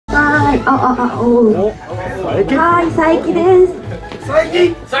はい、はい、佐伯です。佐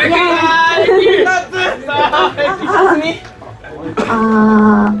伯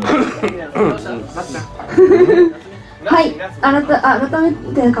はい、改め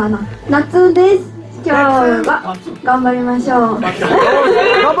てかな、夏です。今日は頑張りましょう。頑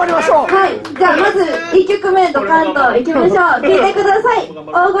張りましょう。はい、じゃあまず1曲目ドカンといきましょう。聴いてください。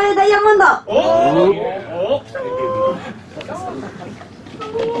大声ダイヤモンド。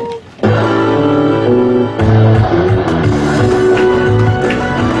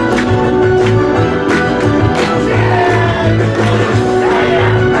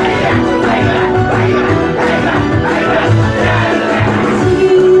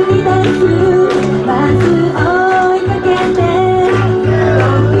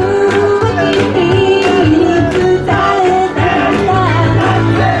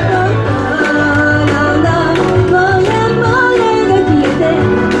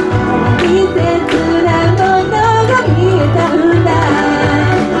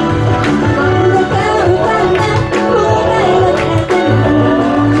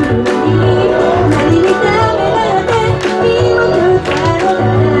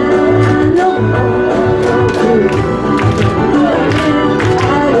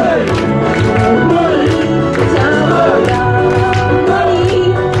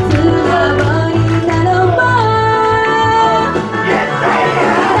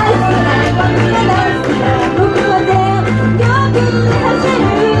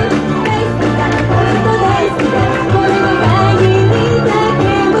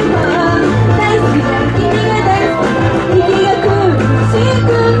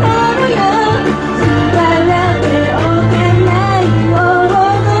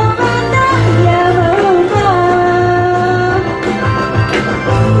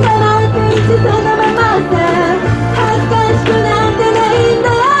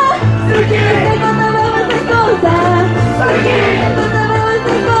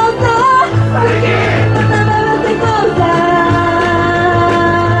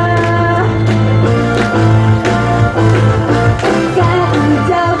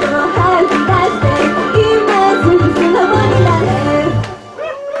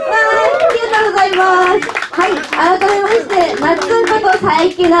改めまして夏こと佐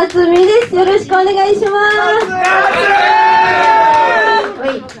伯なつみです。よろしくお願いします。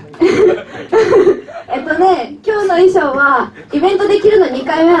今日の衣装はイベントできるの2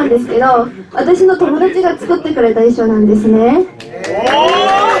回目なんですけど、私の友達が作ってくれた衣装なんですね。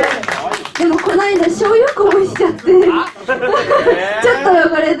でもこの間醤油こぼしちゃってちょっと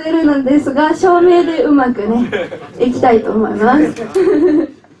汚れてるのですが、照明でうまくねいきたいと思います。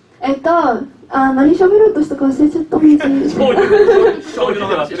何喋ろうとしたか忘れちゃった。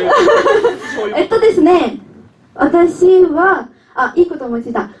ですね、私はいいこと思いつ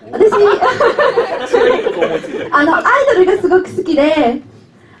いた。私アイドルがすごく好きで、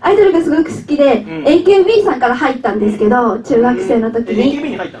AKB さんから入ったんですけど、中学生の時に AKB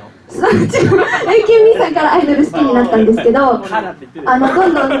に入ったの？AKB さんからアイドル好きになったんですけど、ど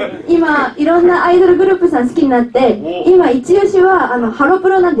んどん今いろんなアイドルグループさん好きになって、今一押しはハロプ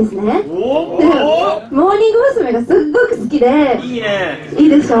ロなんですね。でモーニング娘。がすっごく好きで、いい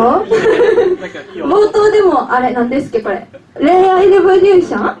でしょ。冒頭でもあれなんですけど、これ恋愛レボリュー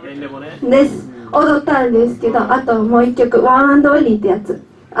ションです踊ったんですけど、あともう一曲ワンアンドオンリーってやつ、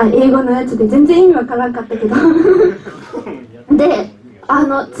英語のやつで全然意味わからんかったけどで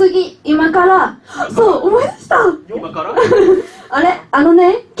次、今から、そう思い出した。今から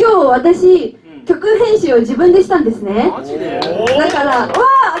今日私曲編集を自分でしたんですね。だから、あ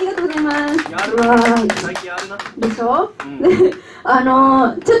りがとうございます。でしょ。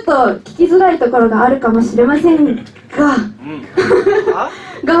ちょっと聞きづらいところがあるかもしれませんが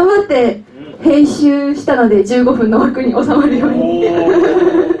頑張って編集したので15分の枠に収まるように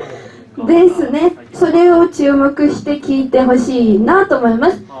ですね。それを注目して聴いてほしいなと思い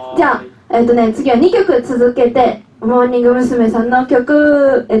ます。じゃあ、次は2曲続けてモーニング娘。さんの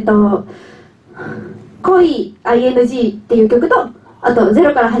曲、恋 ING っていう曲と、あとゼ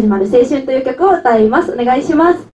ロから始まる青春という曲を歌います。お願いします。